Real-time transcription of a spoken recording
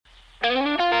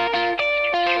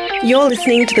You're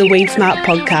listening to the Weed Smart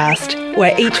podcast,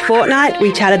 where each fortnight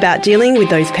we chat about dealing with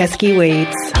those pesky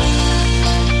weeds.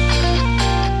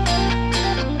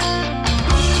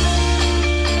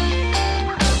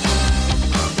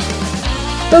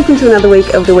 Welcome to another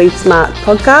week of the Weed Smart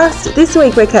podcast. This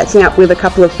week we're catching up with a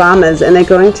couple of farmers and they're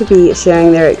going to be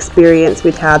sharing their experience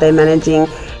with how they're managing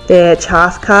their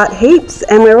chaff cart heaps,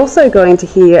 and we're also going to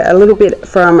hear a little bit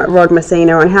from Rod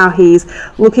Messina on how he's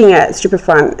looking at stripper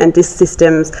front and disc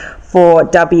systems for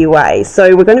WA.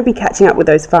 So we're going to be catching up with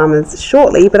those farmers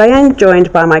shortly, but I am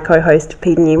joined by my co-host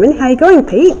Pete Newman. How are you going,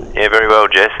 Pete? Yeah, very well,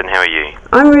 Jess, and how are you?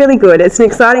 I'm really good. It's an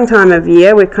exciting time of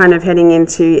year. We're kind of heading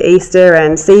into Easter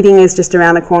and seeding is just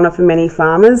around the corner for many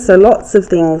farmers, so lots of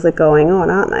things are going on,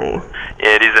 aren't they?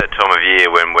 Yeah, it is that time of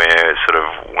year when we're sort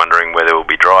of wondering whether we'll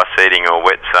be dry seeding or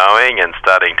wet sowing and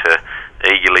starting to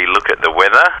eagerly look at the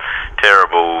weather.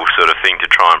 Terrible sort of thing to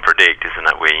try and predict, isn't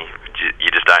it? You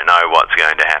just don't know what's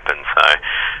going to happen. So,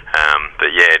 but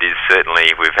yeah, it is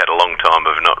certainly, we've had a long time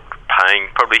of not paying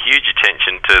probably huge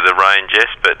attention to the rain,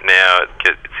 Jess, but now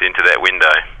it's into that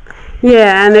window.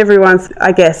 Yeah, and everyone's,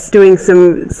 I guess, doing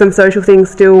some social things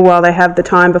still while they have the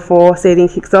time before seeding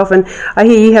kicks off. And I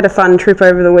hear you had a fun trip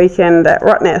over the weekend at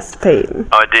Rottnest, Pete.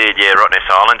 I did, yeah, Rottnest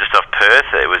Island, just off Perth.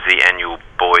 It was the annual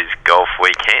boys golf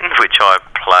weekend, which I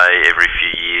play every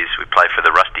few years. We play for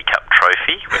the Rusty Cup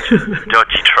Trophy, which is a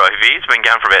dodgy trophy. It's been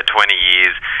going for about 20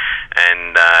 years.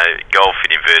 And golf,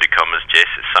 in inverted commas, Jess,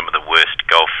 is some of the worst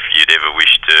golf you'd ever wish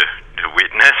to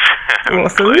witness,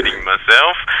 awesome. Including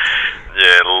myself.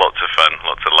 Yeah, lots of fun,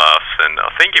 lots of laughs, and I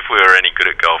think if we were any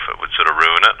good at golf, it would sort of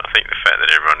ruin it. I think the fact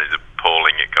that everyone is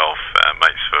appalling at golf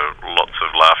makes for lots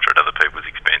of laughter at other people's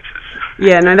expenses.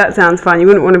 Yeah, no, that sounds fun. You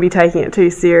wouldn't want to be taking it too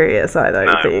serious, I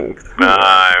don't think. No,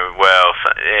 well,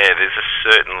 there's a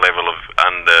certain level of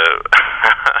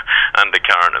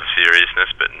undercurrent of seriousness,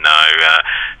 but no,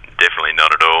 definitely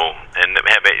not at all. And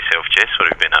how about yourself, Jess? What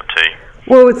have you been up to?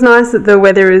 Well, it's nice that the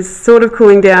weather is sort of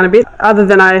cooling down a bit, other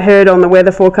than I heard on the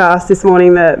weather forecast this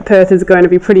morning that Perth is going to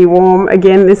be pretty warm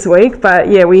again this week. But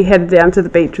yeah, we headed down to the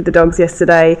beach with the dogs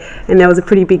yesterday and there was a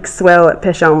pretty big swell at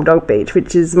Pesham Dog Beach,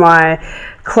 which is my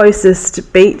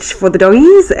closest beach for the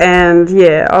doggies. And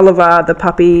yeah, Oliver, the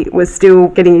puppy, was still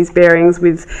getting his bearings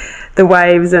with the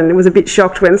waves and was a bit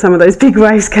shocked when some of those big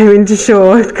waves came into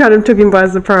shore. It kind of took him by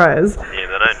surprise. Yeah,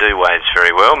 they don't do waves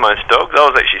very well, most dogs. I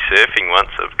was actually surfing once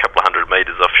a couple of 100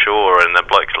 metres offshore and the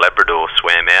bloke's Labrador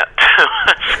swam out.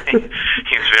 He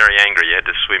was very angry. He had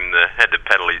to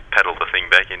paddle the thing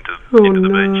back into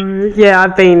the beach. Yeah,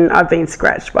 I've been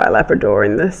scratched by a Labrador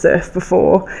in the surf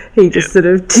before. He just sort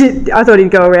of I thought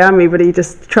he'd go around me, but he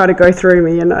just tried to go through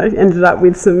me and I ended up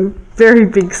with some very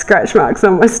big scratch marks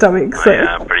on my stomach. So.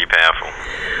 Yeah, pretty powerful.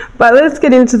 But let's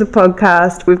get into the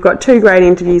podcast. We've got two great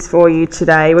interviews for you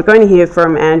today. We're going to hear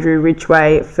from Andrew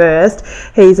Ridgway first.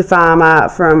 He's a farmer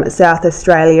from South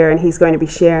Australia and he's going to be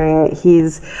sharing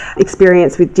his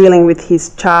experience with dealing with his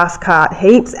chaff cart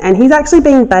heaps, and he's actually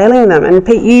been baling them. And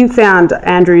Pete, you found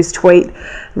Andrew's tweet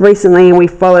recently and we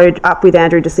followed up with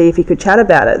Andrew to see if he could chat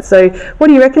about it. So what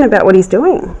do you reckon about what he's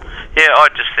doing? Yeah, I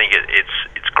just think it's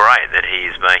great that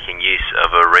he's making use of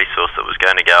a resource that was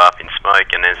going to go up in smoke,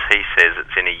 and as he says,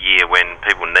 it's in a year when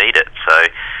people need it. So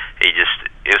it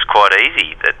was quite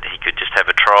easy that he could just have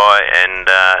a try and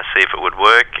see if it would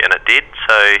work, and it did.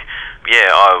 So yeah,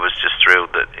 I was just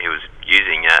thrilled that he was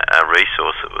using a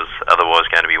resource that was otherwise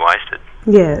going to be wasted.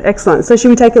 Yeah, excellent. So should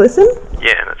we take a listen?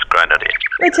 Yeah, that's a great idea.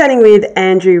 We're chatting with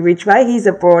Andrew Ridgway. He's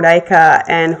a broadacre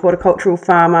and horticultural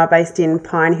farmer based in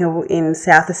Pine Hill in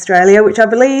South Australia, which I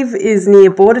believe is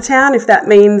near Bordertown, if that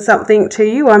means something to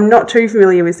you. I'm not too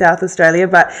familiar with South Australia,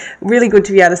 but really good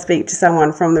to be able to speak to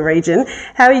someone from the region.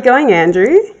 How are you going,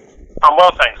 Andrew? I'm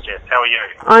well, thanks, Jess. How are you?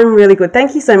 I'm really good.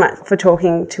 Thank you so much for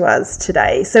talking to us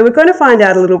today. So we're going to find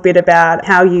out a little bit about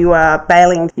how you are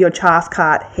baling your chaff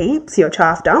cart heaps, your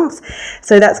chaff dumps.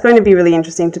 So that's going to be really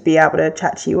interesting to be able to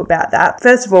chat to you about that.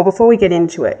 First of all, before we get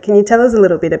into it, can you tell us a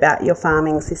little bit about your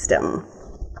farming system?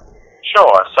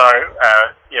 Sure. So,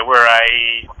 we're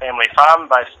a family farm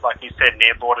based, like you said,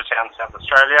 near Bordertown, South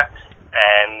Australia,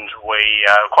 and we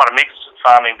are quite a mixed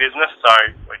farming business. So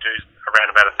we do around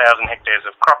about 1,000 hectares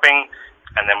of cropping,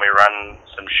 and then we run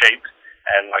some sheep,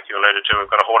 and like you alluded to,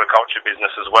 we've got a horticulture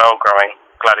business as well, growing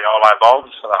gladioli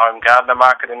bulbs for the home gardener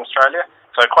market in Australia.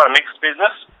 So quite a mixed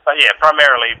business, but yeah,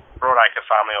 primarily broadacre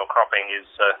farming or cropping is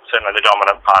certainly the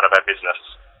dominant part of our business.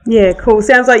 Yeah, cool.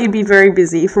 Sounds like you'd be very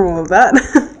busy from all of that.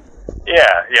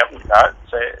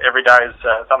 So every day is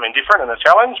something different and a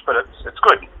challenge, but it's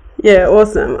good. Yeah,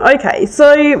 awesome. Okay,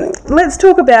 so let's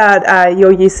talk about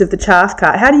your use of the chaff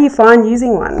cart. How do you find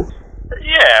using one?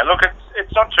 Yeah, look,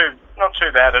 it's not too not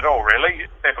too bad at all, really.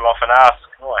 People often ask,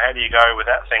 well, how do you go with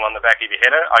that thing on the back of your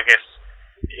header? I guess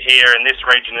here in this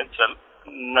region it's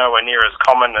nowhere near as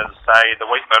common as, say, the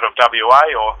wheatbird of WA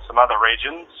or some other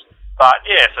regions. But,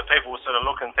 yeah, so people sort of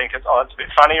look and think, it's a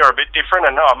bit funny or a bit different,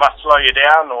 and, I must slow you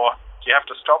down, or do you have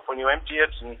to stop when you empty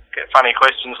it, and get funny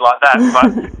questions like that.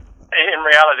 But in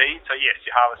reality, so yes,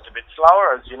 you harvest a bit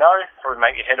slower, as you know, probably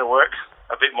make your header work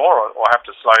a bit more or have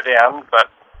to slow down, but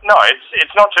no,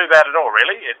 it's not too bad at all,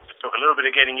 really. It took a little bit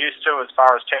of getting used to as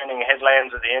far as turning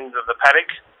headlands at the end of the paddock,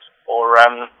 or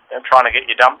trying to get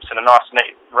your dumps in a nice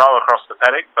neat row across the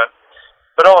paddock, but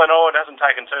all in all, it hasn't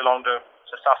taken too long to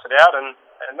suss it out, and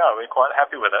no, we're quite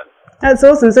happy with it. That's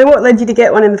awesome. So what led you to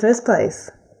get one in the first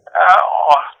place?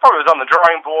 Probably was on the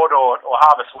drawing board, or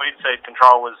harvest weed seed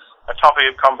control was a topic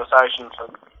of conversation for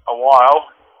a while,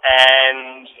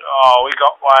 and we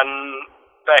got one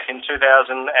back in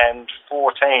 2014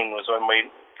 was when we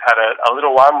had a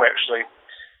little one. We actually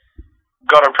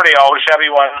got a pretty old shabby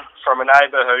one from a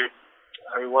neighbour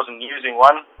who wasn't using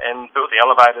one, and built the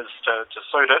elevators to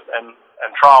suit it, and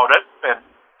trialled it. And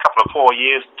a couple of poor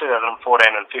years, 2014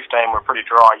 and 15 were pretty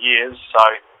dry years, so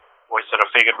we sort of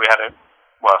figured we had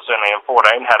certainly in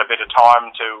 14, had a bit of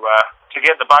time to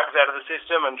get the bugs out of the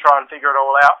system and try and figure it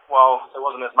all out while there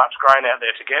wasn't as much grain out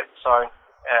there to get. So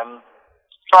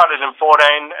tried it in 14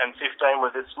 and 15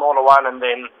 with this smaller one, and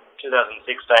then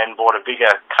 2016 bought a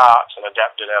bigger cart and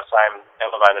adapted our same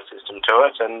elevator system to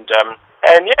it. And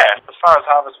yeah, as far as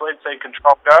harvest weed seed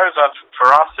control goes, for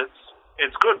us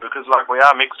it's good, because we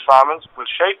are mixed farmers with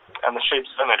sheep, and the sheep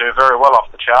certainly do very well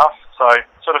off the chaff, so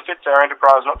sort of fits our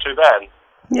enterprise not too bad.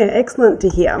 Yeah, excellent to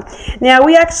hear. Now,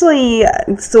 we actually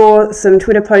saw some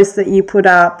Twitter posts that you put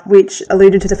up which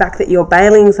alluded to the fact that you're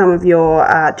baling some of your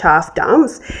chaff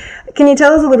dumps. Can you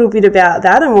tell us a little bit about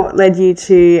that and what led you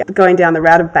to going down the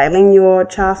route of baling your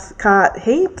chaff cart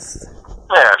heaps?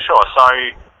 Yeah, sure. So,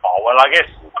 I guess,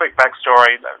 quick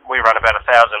backstory, we run about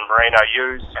 1,000 merino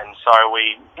ewes, and so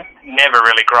we never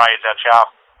really graze our chaff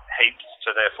heaps to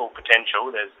their full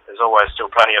potential. There's always still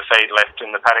plenty of feed left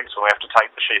in the paddocks when we have to take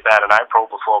the sheep out in April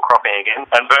before cropping again,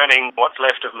 and burning what's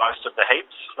left of most of the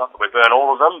heaps. Not that we burn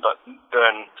all of them, but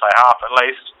burn, say, half at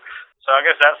least. So I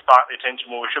guess that sparked the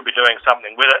attention, well, we should be doing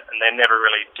something with it, and then never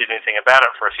really did anything about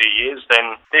it for a few years.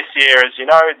 Then this year, as you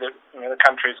know, the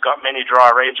country's got many dry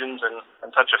regions and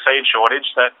such a feed shortage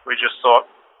that we just thought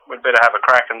we'd better have a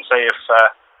crack and see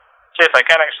if they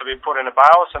can actually be put in a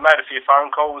bale. So made a few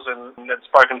phone calls and had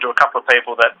spoken to a couple of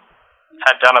people that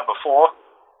had done it before.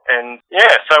 And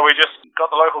yeah, so we just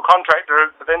got the local contractor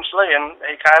eventually, and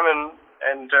he came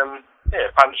and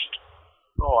punched,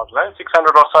 600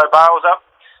 or so bales up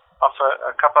off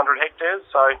a couple hundred hectares.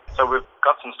 So we've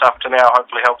got some stuff to now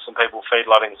hopefully help some people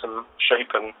feedlotting some sheep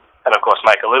and of course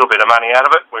make a little bit of money out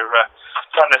of it. We're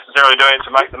not necessarily doing it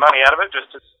to make the money out of it,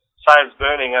 just it saves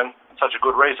burning and such a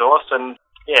good resource, and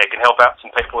yeah, it can help out some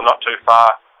people not too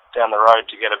far down the road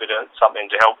to get a bit of something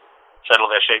to help settle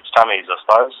their sheep's tummies, I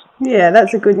suppose. Yeah,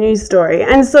 that's a good news story.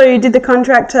 And so did the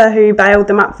contractor who bailed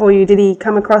them up for you, did he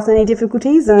come across any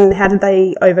difficulties, and how did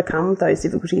they overcome those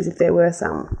difficulties if there were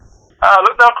some?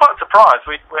 Look, they were quite surprised.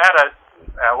 We had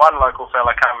one local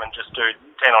fella come and just do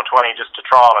 10 or 20 just to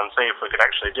trial and see if we could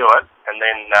actually do it, and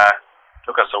then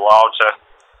took us a while to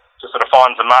sort of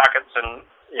find some markets and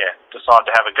decide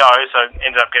to have a go. So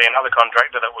ended up getting another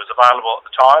contractor that was available at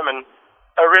the time, and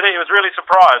he was really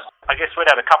surprised. I guess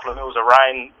we'd had a couple of mils of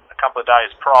rain a couple of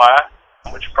days prior,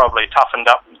 which probably toughened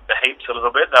up the heaps a little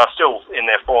bit. They were still in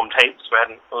their formed heaps. We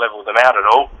hadn't levelled them out at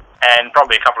all. And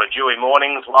probably a couple of dewy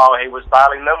mornings while he was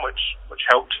baling them, which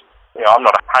helped. I'm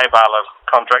not a hay baler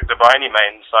contractor by any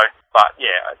means, but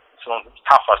it's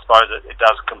tough, I suppose. It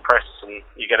does compress and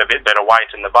you get a bit better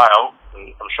weight in the bale. And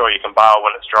I'm sure you can bale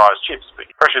when it's dry as chips, but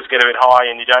pressures get a bit high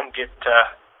and you don't get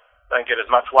as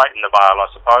much weight in the bale, I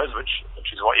suppose, which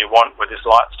is what you want with this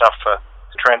light stuff for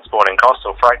transporting costs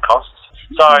or freight costs.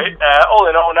 So all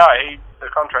in all,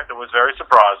 the contractor was very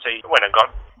surprised. When it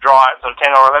got dry at sort of 10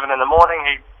 or 11 in the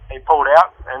morning, he pulled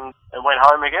out and went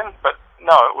home again. But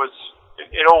no,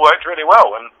 it all worked really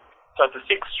well. And so it's a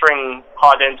 6-string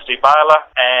high-density baler,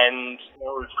 and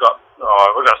we've got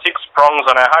 6 prongs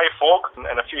on our hay fork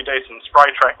and a few decent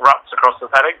spray track ruts across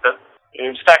the paddock that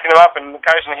you're stacking them up and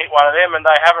occasionally hit one of them, and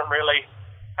they haven't really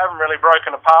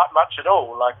broken apart much at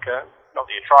all. Not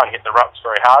that you try and hit the ruts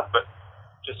very hard, but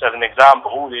just as an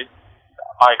example,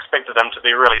 I expected them to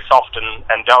be really soft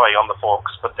and doughy on the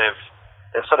forks, but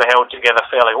they've sort of held together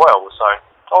fairly well. So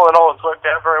all in all, it's worked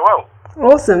out very well.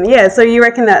 Awesome, yeah. So you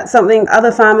reckon that's something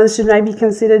other farmers should maybe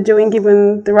consider doing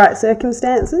given the right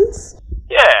circumstances?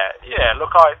 Yeah, Yeah,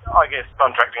 look, I guess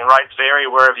contracting rates vary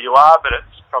wherever you are, but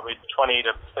it's probably $20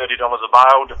 to $30 a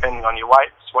bale, depending on your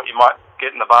weights, what you might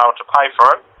get in the bale to pay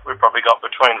for it. We've probably got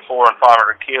between 400 and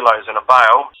 500 kilos in a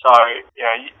bale. So,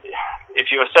 if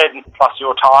you were setting plus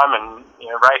your time and,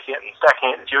 raking it and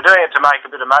stacking it, if you're doing it to make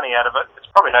a bit of money out of it, it's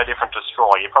probably no different to straw.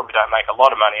 You probably don't make a lot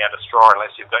of money out of straw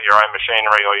unless you've got your own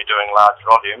machinery or you're doing large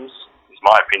volumes, is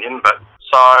my opinion. But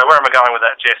so where am I going with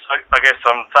that, Jess? I guess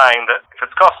I'm saying that if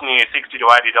it's costing you $60 to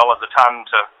 $80 a tonne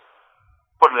to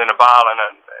put it in a bale and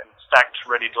stacked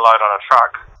ready to load on a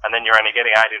truck, and then you're only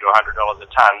getting $80 to $100 a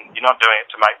tonne, you're not doing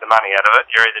it to make the money out of it.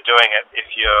 You're either doing it if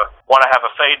you want to have a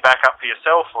feed backup for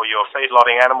yourself, or you're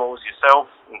feedlotting animals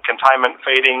yourself in containment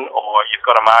feeding, or you've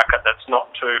got a market that's not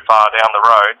too far down the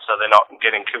road so they're not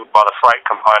getting killed by the freight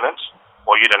component,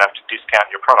 or you don't have to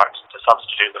discount your product to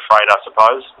substitute the freight, I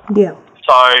suppose. Yeah.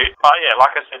 So,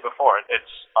 like I said before,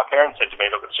 my parents said to me,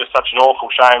 look, it's just such an awful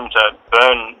shame to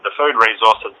burn the food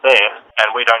resource that's there,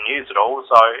 and we don't use it all,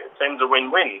 so it seems a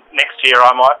win-win. Next year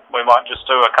we might just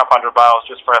do a couple hundred bales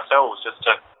just for ourselves, just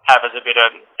to have as a bit of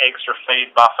extra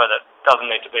feed buffer that doesn't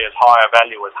need to be as high a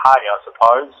value as hay, I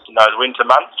suppose, in those winter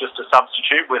months, just to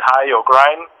substitute with hay or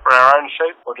grain for our own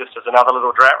sheep, or just as another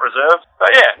little drought reserve.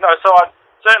 But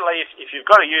certainly, if you've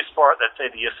got a use for it that's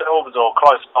either yourselves or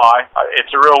close by,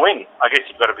 it's a real win. I guess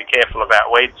you've got to be careful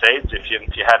about weed seeds. If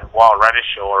you had wild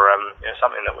radish or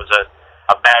something that was a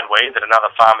bad weed that another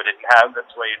farmer didn't have,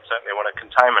 that's where you'd certainly want to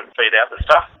containment feed out the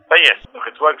stuff. But yes, look,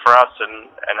 it's worked for us, and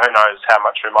who knows how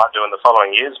much we might do in the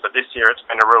following years, but this year it's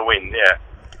been a real win, yeah.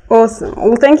 Awesome.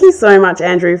 Well, thank you so much,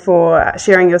 Andrew, for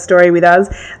sharing your story with us.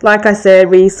 Like I said,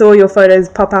 we saw your photos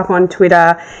pop up on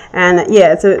Twitter, and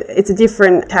it's a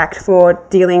different tact for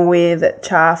dealing with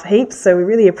chaff heaps. So we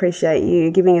really appreciate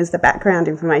you giving us the background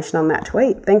information on that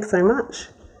tweet. Thanks so much.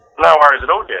 No worries at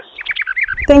all, Jess.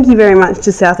 Thank you very much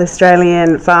to South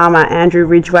Australian farmer Andrew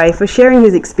Ridgway for sharing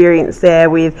his experience there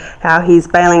with how he's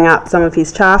baling up some of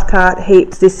his chaff cart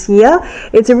heaps this year.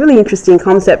 It's a really interesting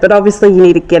concept, but obviously you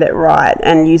need to get it right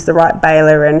and use the right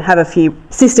baler and have a few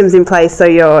systems in place so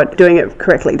you're doing it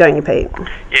correctly, don't you, Pete?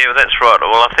 Yeah, well, that's right.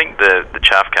 Well, I think the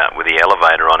chaff cart with the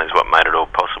elevator on is what made it all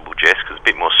possible, Jess, because there's a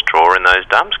bit more straw in those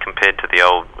dumps compared to the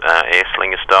old air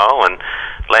slinger style, and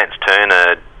Lance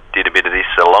Turner did a bit of this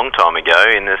a long time ago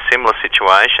in a similar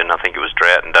situation. I think it was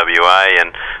drought in WA,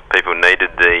 and people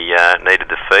needed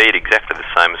the feed exactly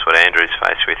the same as what Andrew's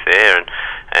faced with there.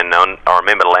 And I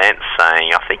remember Lance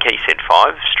saying, I think he said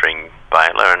 5-string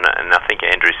baler, and I think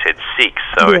Andrew said 6.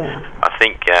 So yeah. I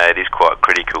think it is quite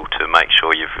critical to make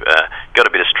sure you've got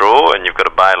a bit of straw and you've got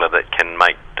a baler that can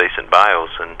make decent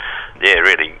bales. And yeah,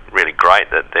 really, really great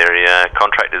that there are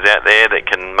contractors out there that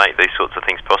can make these sorts of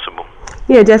things possible.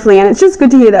 Yeah, definitely. And it's just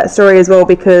good to hear that story as well,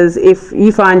 because if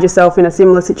you find yourself in a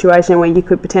similar situation where you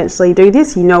could potentially do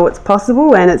this, you know it's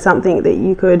possible and it's something that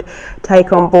you could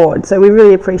take on board. So we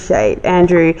really appreciate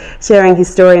Andrew sharing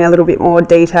his story in a little bit more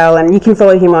detail, and you can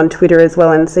follow him on Twitter as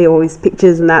well and see all his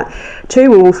pictures and that too.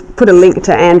 We'll put a link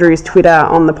to Andrew's Twitter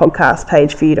on the podcast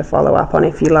page for you to follow up on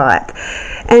if you like.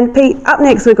 And Pete, up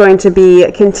next we're going to be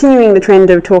continuing the trend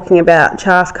of talking about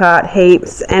chaff cart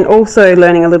heaps and also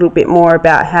learning a little bit more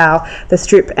about how the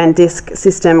strip and disc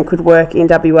system could work in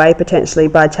WA, potentially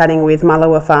by chatting with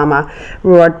Mullewa farmer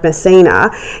Rod Messina.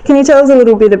 Can you tell us a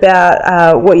little bit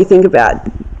about what you think about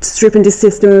strip and disc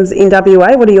systems in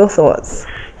WA? What are your thoughts?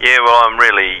 Yeah, well, I'm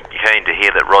really keen to hear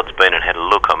that Rod's been and had a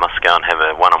look. I must go and have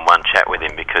a one-on-one chat with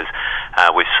him, because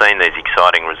we've seen these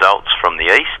exciting results from the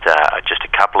east. Just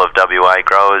a couple of WA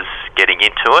growers getting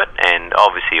into it, and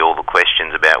obviously all the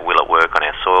questions about will it work on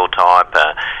our soil type,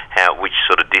 which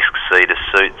sort of disc seeder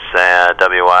suits our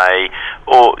WA,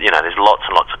 or, there's lots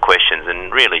and lots of questions,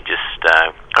 and really just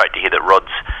great to hear that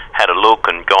Rod's had a look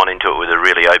and gone into it with a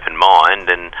really open mind.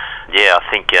 And yeah, I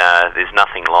think there's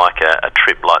nothing like a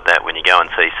trip like that when you go and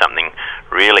see something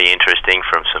really interesting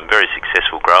from some very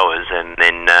successful growers, and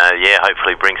then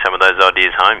hopefully bring some of those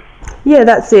ideas home. Yeah,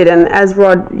 that's it. And as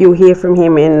Rod, you'll hear from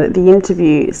him in the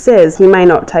interview, says he may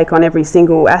not take on every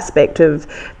single aspect of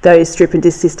those strip and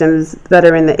disc systems that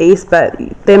are in the east, but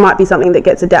there might be something that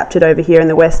gets adapted over here in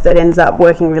the west that ends up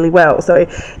working really well. So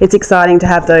it's exciting to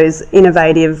have those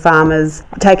innovative farmers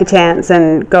take a chance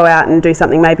and go out and do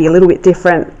something maybe a little bit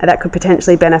different that could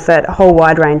potentially benefit a whole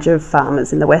wide range of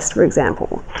farmers in the west, for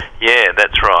example. Yeah,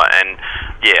 that's right. And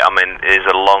yeah, there's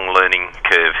a long learning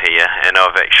curve here, and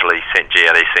I've actually sent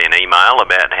GRDC an email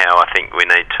about how I think we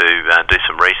need to do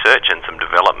some research and some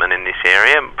development in this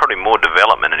area, probably more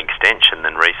development and extension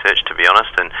than research, to be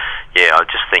honest. And yeah, I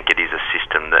just think it is a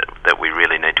system that we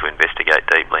really need to investigate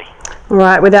deeply. All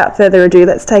right, without further ado,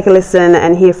 let's take a listen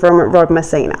and hear from Rod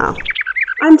Messina.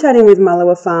 I'm chatting with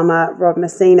Mullewa farmer Rob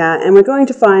Messina, and we're going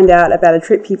to find out about a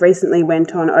trip he recently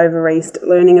went on over east,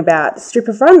 learning about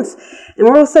stripper fronts, and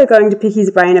we're also going to pick his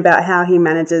brain about how he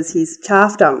manages his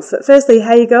chaff dumps. But firstly,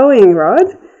 how you going,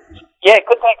 Rod? Yeah,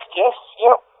 good, thanks, Jess.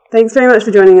 Yep. Thanks very much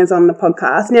for joining us on the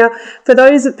podcast. Now, for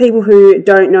those people who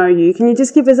don't know you, can you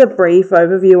just give us a brief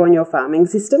overview on your farming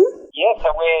system? Yeah, so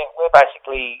we're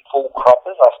basically full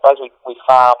croppers. I suppose we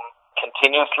farm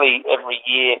continuously every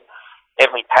year,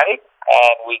 every paddock,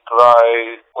 and we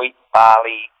grow wheat,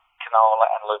 barley, canola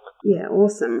and lupin. Yeah,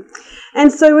 awesome.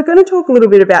 And so we're going to talk a little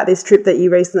bit about this trip that you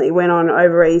recently went on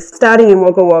over east, starting in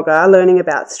Wagga Wagga, learning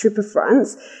about stripper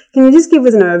fronts. Can you just give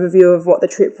us an overview of what the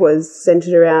trip was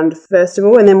centred around first of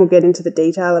all, and then we'll get into the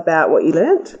detail about what you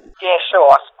learnt? Yeah, sure.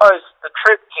 I suppose the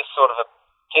trip just sort of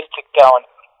just to go and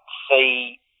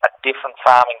see a different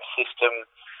farming system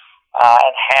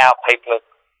and how people are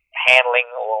handling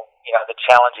or, the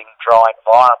challenging dry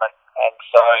environment. And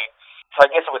so I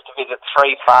guess it was to visit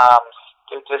 3 farms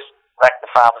to just rack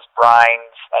the farmers'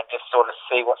 brains and just sort of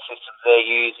see what systems they're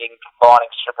using,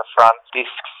 combining stripper fronts,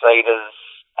 disc seeders,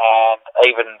 and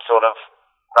even sort of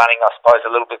running, I suppose,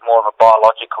 a little bit more of a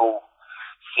biological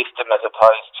system as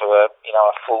opposed to a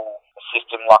full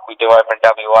system like we do over in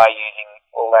WA using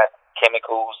all that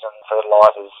chemicals and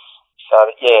fertilisers.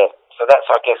 So that's,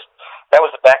 I guess, that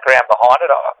was the background behind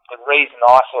it. The reason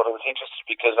I sort of was interested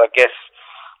because I guess,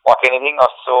 like anything, I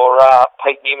saw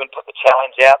Pete Newman put the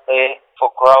challenge out there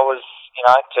for growers,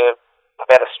 to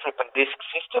about a strip and disc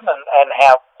system and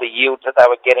how the yields that they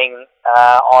were getting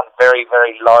on very,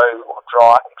 very low or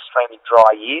dry, extremely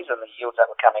dry years and the yields that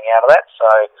were coming out of that. So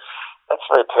that's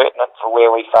very pertinent for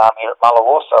where we farm here at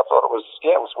Mullewa. So I thought it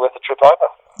was worth a trip over.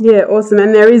 Yeah, awesome.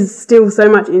 And there is still so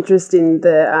much interest in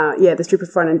the stripper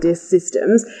front and disc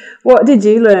systems. What did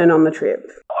you learn on the trip?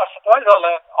 I suppose I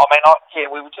learned,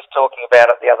 we were just talking about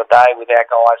it the other day with our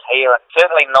guys here, and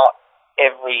certainly not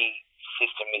every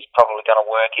system is probably going to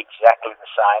work exactly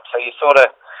the same. So you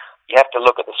have to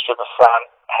look at the stripper front,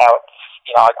 how it's,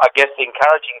 I guess the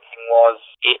encouraging thing was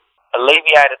it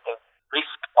alleviated the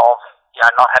risk of,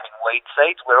 not having weed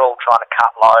seeds. We're all trying to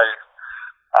cut low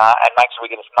and make sure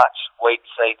we get as much weed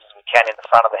seeds as we can in the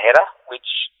front of the header, which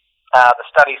the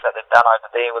studies that they've done over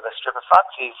there with the stripper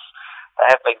fronts is they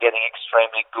have been getting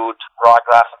extremely good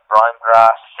ryegrass and brome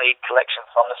grass seed collection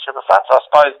from the stripper front. So I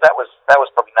suppose that was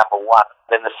probably number one.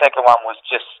 Then the second one was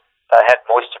just they had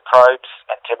moisture probes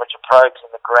and temperature probes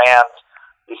in the ground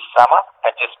this summer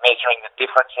and just measuring the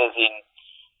differences in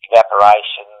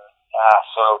evaporation,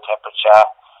 soil temperature,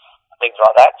 and things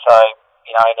like that. So,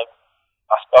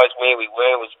 I suppose where we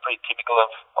were was pretty typical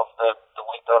of the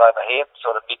wind belt over here,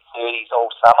 sort of mid-30s all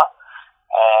summer,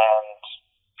 and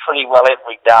pretty well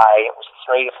every day it was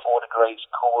 3 to 4 degrees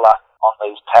cooler on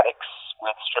these paddocks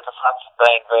where the stripper fronts have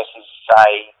been versus,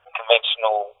 say,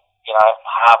 conventional,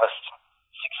 harvest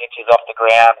 6 inches off the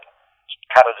ground,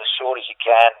 cut it as short as you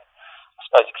can, I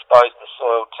suppose expose the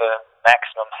soil to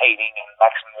maximum heating and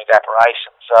maximum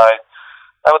evaporation. So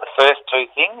they were the first 2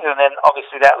 things, and then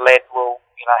obviously that led,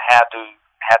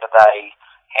 how do they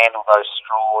handle those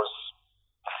straws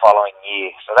the following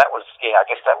year? So that was, I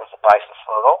guess that was the basis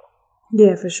for it all.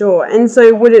 Yeah, for sure. And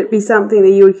so would it be something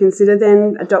that you would consider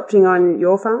then adopting on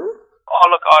your farm? Oh,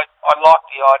 look, I like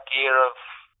the idea of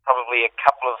probably a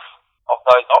couple of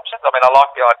those options. I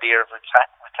like the idea of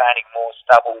retaining more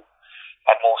stubble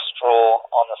and more straw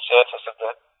on the surface of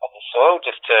the soil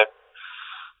just to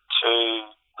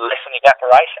lessen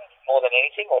evaporation more than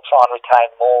anything, or try and retain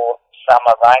more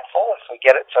summer rainfall if we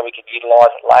get it so we can utilise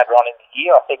it later on in the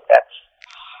year. I think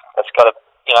that's got a,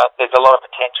 there's a lot of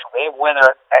potential there. Whether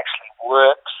it actually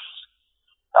works,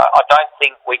 I don't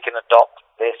think we can adopt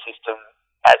their system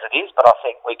as it is, but I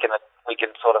think we can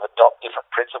sort of adopt different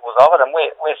principles of it, and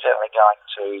we're certainly going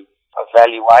to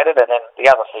evaluate it. And then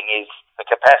the other thing is the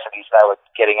capacities they were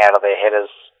getting out of their headers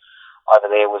over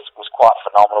there was quite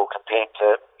phenomenal compared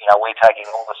to, we're taking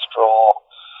all the straw.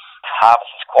 Harvest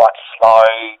is quite slow,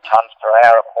 tonnes per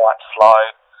hour are quite slow,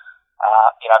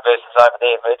 versus over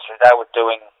there virtually they were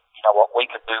doing, what we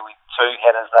could do with 2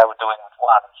 headers, they were doing with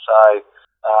 1. So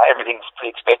everything's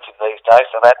pretty expensive these days,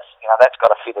 so that's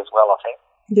got to fit as well, I think.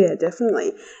 Yeah,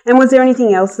 definitely. And was there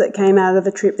anything else that came out of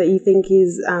the trip that you think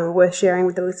is worth sharing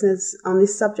with the listeners on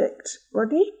this subject,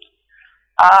 Rodney?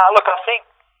 Look, I think,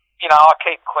 I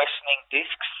keep questioning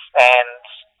discs, and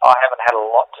I haven't had a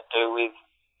lot to do with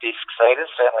disc seeders.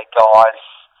 Certainly guys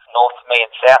north of me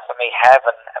and south of me have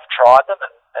tried them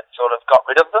and sort of got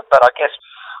rid of them. But I guess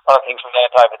one of the things we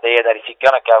learned over there that if you're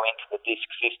going to go into the disc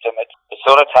system, it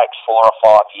sort of takes 4 or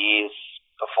 5 years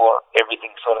before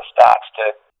everything sort of starts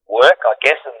to work, I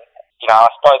guess. And, I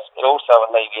suppose it also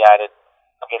alleviated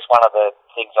I guess one of the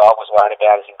things I was worried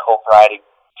about is incorporating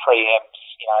preempts,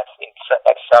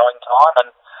 at sowing time. And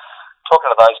talking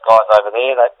to those guys over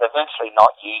there, they're virtually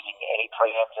not using any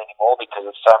preempts anymore because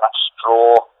there's so much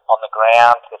straw on the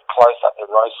ground. They've closed up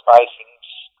their row spacings.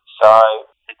 So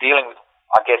they're dealing with,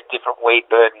 I guess, different weed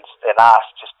burdens than us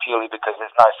just purely because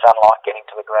there's no sunlight getting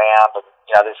to the ground. And,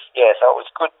 so it was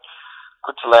good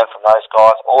to learn from those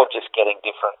guys, or just getting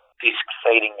different disc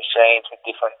seeding machines with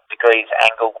different degrees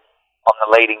angle on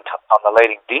the leading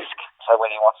disc, so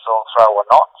whether you want soil throw or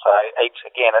not. So it's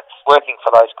working for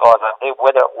those guys over there.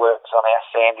 Whether it works on our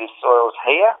sandy soils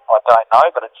here, I don't know,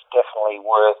 but it's definitely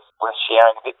worth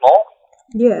sharing a bit more.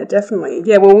 Yeah, definitely.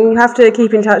 Yeah, well, we'll have to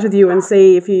keep in touch with you and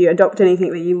see if you adopt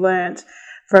anything that you learnt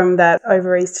from that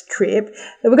over east trip.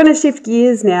 We're going to shift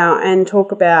gears now and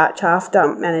talk about chaff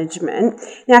dump management.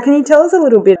 Now, can you tell us a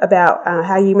little bit about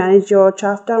how you manage your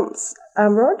chaff dumps,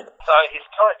 Rod? So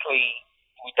historically,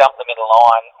 we dump them in a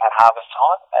line at harvest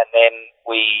time, and then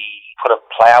we put a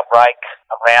plough break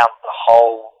around the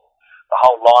whole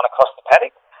line across the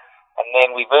paddock, and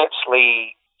then we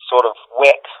virtually sort of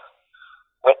wet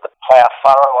the plough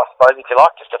furrow, I suppose, if you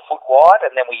like, just a foot wide,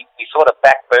 and then we sort of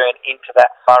backburn into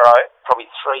that furrow probably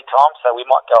 3 times. So we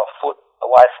might go a foot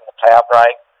away from the plough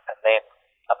break, and then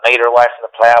a metre away from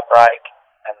the plough break,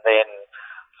 and then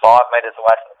 5 metres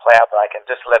away from the plough break, and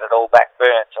just let it all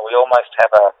backburn. So we almost have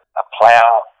a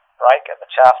plough break at the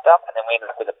chaff dump, and then we end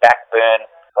up with a backburn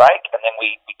break, and then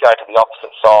we go to the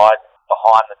opposite side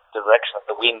behind the direction of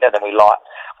the wind, and then we light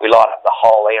up the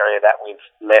whole area that we've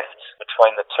left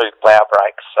between the 2 plough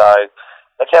breaks. So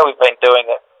that's how we've been doing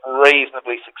it,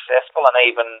 reasonably successful, and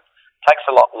even takes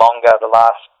a lot longer the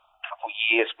last couple of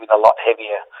years with a lot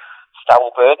heavier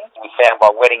stubble burden. We found by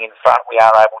wetting in front we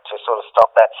are able to sort of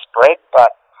stop that spread,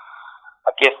 but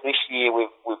I guess this year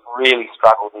we've really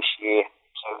struggled this year.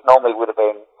 So it normally would have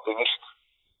been finished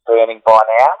burning by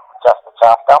now, just the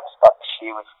chaff dumps, but this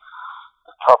year we've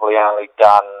probably only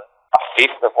done a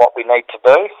fifth of what we need to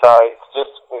do. So it's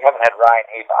just, we haven't had rain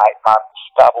here for 8 months.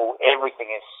 Stubble, everything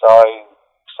is so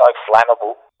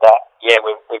flammable that,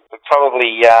 we're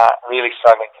probably really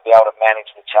struggling to be able to manage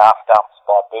the chaff dumps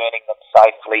by burning them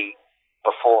safely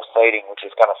before seeding, which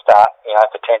is going to start,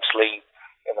 potentially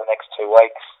in the next 2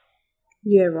 weeks.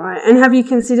 Yeah, right. And have you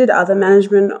considered other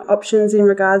management options in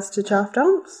regards to chaff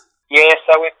dumps? Yeah,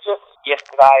 so we've just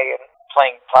yesterday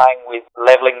playing with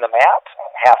levelling them out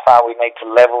and how far we need to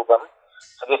level them.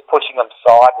 So just pushing them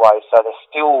sideways so they're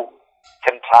still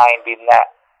contained in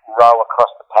that row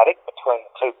across the paddock between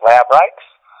the 2 plough breaks,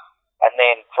 and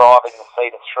then driving the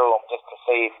seeder through them just to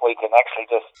see if we can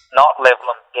actually just not level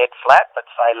them dead flat, but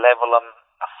say level them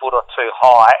a foot or 2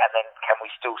 high, and then can we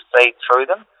still seed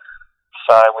through them?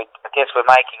 So I guess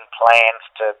we're making plans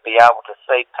to be able to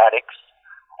seed paddocks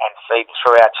and seed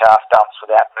through our chaff dumps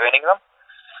without burning them.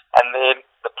 And then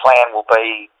the plan will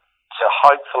be to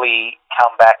hopefully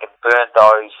come back and burn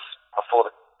those before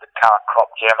the current crop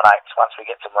germinates, once we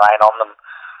get some rain on them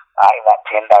in that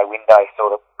 10-day window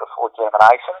sort of before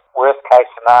germination. Worst case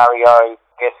scenario, I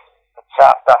guess the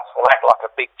chaff dumps will act like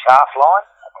a big chaff line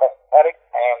across the paddock,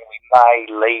 and we may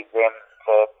leave them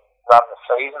to run the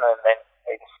season and then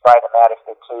either spray them out if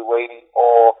they're too weedy,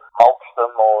 or mulch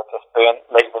them, or just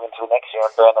leave them until next year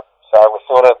and burn them. So we're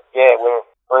sort of,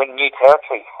 we're in new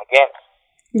territory again.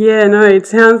 Yeah, no, it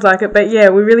sounds like it. But yeah,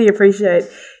 we really appreciate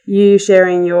you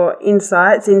sharing your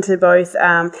insights into both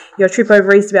your trip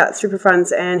over east about stripper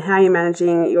fronts and how you're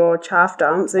managing your chaff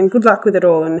dumps. And good luck with it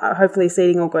all, and hopefully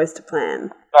seeding all goes to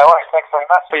plan. No worries. Thanks very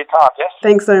much for your time, Jess.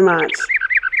 Thanks so much.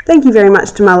 Thank you very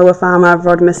much to Mullewa farmer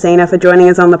Rod Messina for joining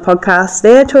us on the podcast.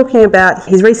 They're talking about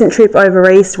his recent trip over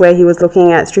east, where he was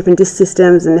looking at strip and disc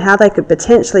systems and how they could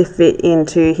potentially fit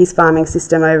into his farming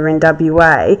system over in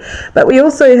WA. But we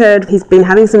also heard he's been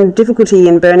having some difficulty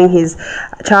in burning his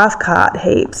chaff cart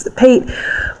heaps. Pete,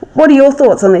 what are your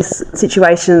thoughts on this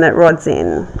situation that Rod's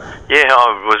in? Yeah,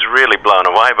 I was really blown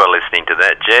away by listening to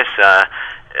that, Jess.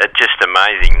 It's just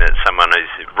amazing that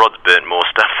Rod's burnt more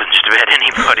stuff than just about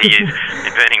anybody. He's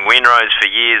been burning windrows for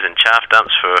years and chaff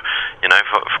dumps for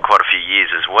quite a few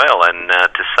years as well. And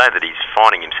to say that he's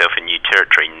finding himself in new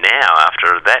territory now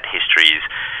after that history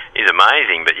is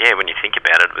amazing. But yeah, when you think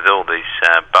about it, with all these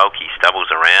bulky stubbles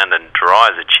around and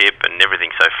dry as a chip and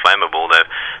everything so flammable,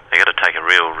 they've got to take a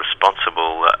real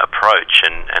responsible approach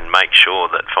and make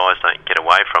sure that fires don't get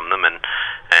away from them.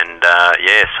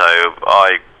 So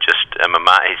I just am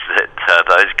amazed that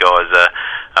those guys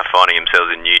finding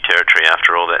themselves in new territory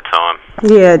after all that time.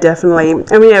 Yeah, definitely.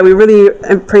 And yeah, we really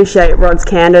appreciate Rod's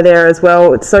candour there as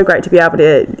well. It's so great to be able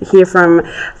to hear from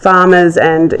farmers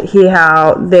and hear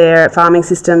how their farming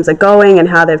systems are going and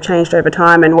how they've changed over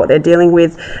time and what they're dealing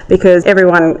with, because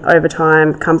everyone over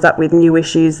time comes up with new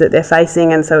issues that they're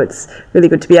facing, and so it's really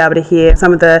good to be able to hear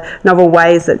some of the novel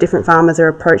ways that different farmers are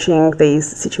approaching these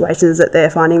situations that they're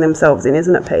finding themselves in,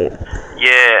 isn't it, Pete?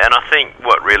 Yeah, and I think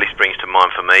what really springs to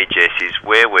mind for me, Jess, is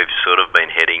where we've sort of been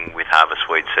heading with harvest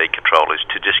weed seed control is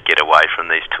to just get away from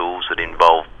these tools that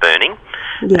involve burning.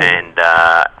 Yeah. And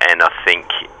I think,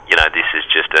 you know, this is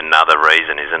just another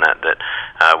reason, isn't it, that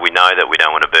we know that we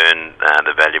don't want to burn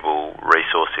the valuable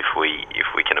resource if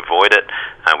we can avoid it.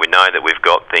 We know that we've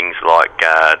got things like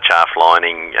chaff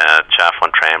lining, chaff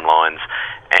on tram lines,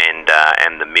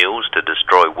 and the mills to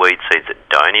destroy weed seeds that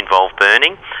don't involve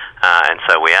burning. And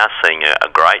so we are seeing a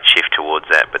great shift towards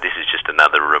that, but this is just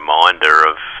another reminder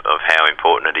of how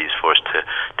important it is for us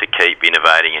to keep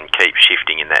innovating and keep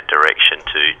shifting in that direction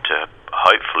to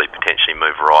hopefully potentially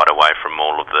move right away from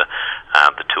all of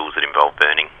the tools that involve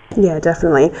burning. Yeah,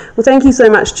 definitely. Well, thank you so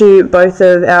much to both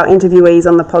of our interviewees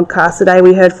on the podcast today.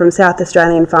 We heard from South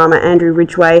Australian farmer Andrew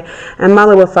Ridgway and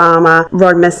Mullewa farmer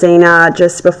Rod Messina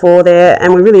just before there,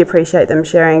 and we really appreciate them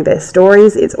sharing their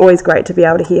stories. It's always great to be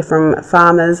able to hear from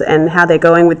farmers and how they're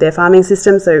going with their farming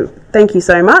system, so thank you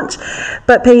so much.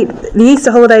 But Pete, the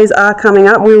Easter holidays are coming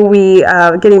up. We will be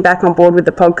getting back on board with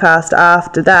the podcast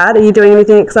after that. Are you doing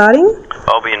anything exciting?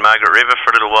 I'll be in Margaret River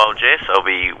for a little while, Jess. I'll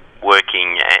be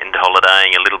working and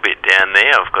holidaying a little bit down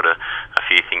there. I've got a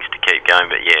few things to keep going,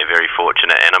 but yeah, very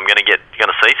fortunate. And I'm going to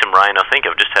see some rain. I think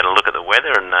I've just had a look at the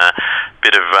weather, and a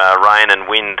bit of rain and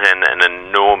wind and an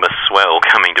enormous swell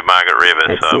coming to Margaret River.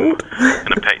 Excellent. So I'm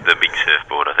going to pack the big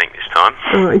surfboard, I think, this time.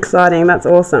 Oh, exciting! That's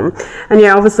awesome. And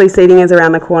yeah, obviously seeding is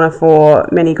around the corner for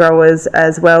many growers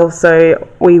as well. So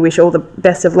we wish all the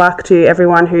best of luck to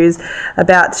everyone who's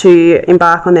about to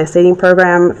embark on their seeding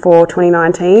program for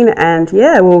 2019. And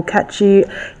yeah, we'll catch you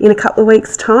in a couple of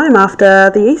weeks' time after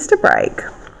the Easter break.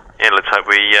 Yeah, let's hope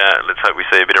we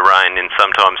see a bit of rain in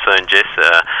sometime soon, Jess.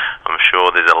 I'm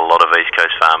sure there's a lot of East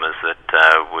Coast farmers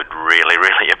that would really,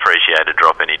 really appreciate a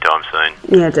drop anytime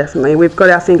soon. Yeah, definitely. We've got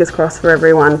our fingers crossed for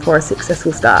everyone for a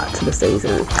successful start to the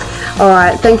season. All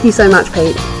right, thank you so much,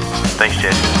 Pete. Thanks,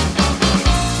 Jess.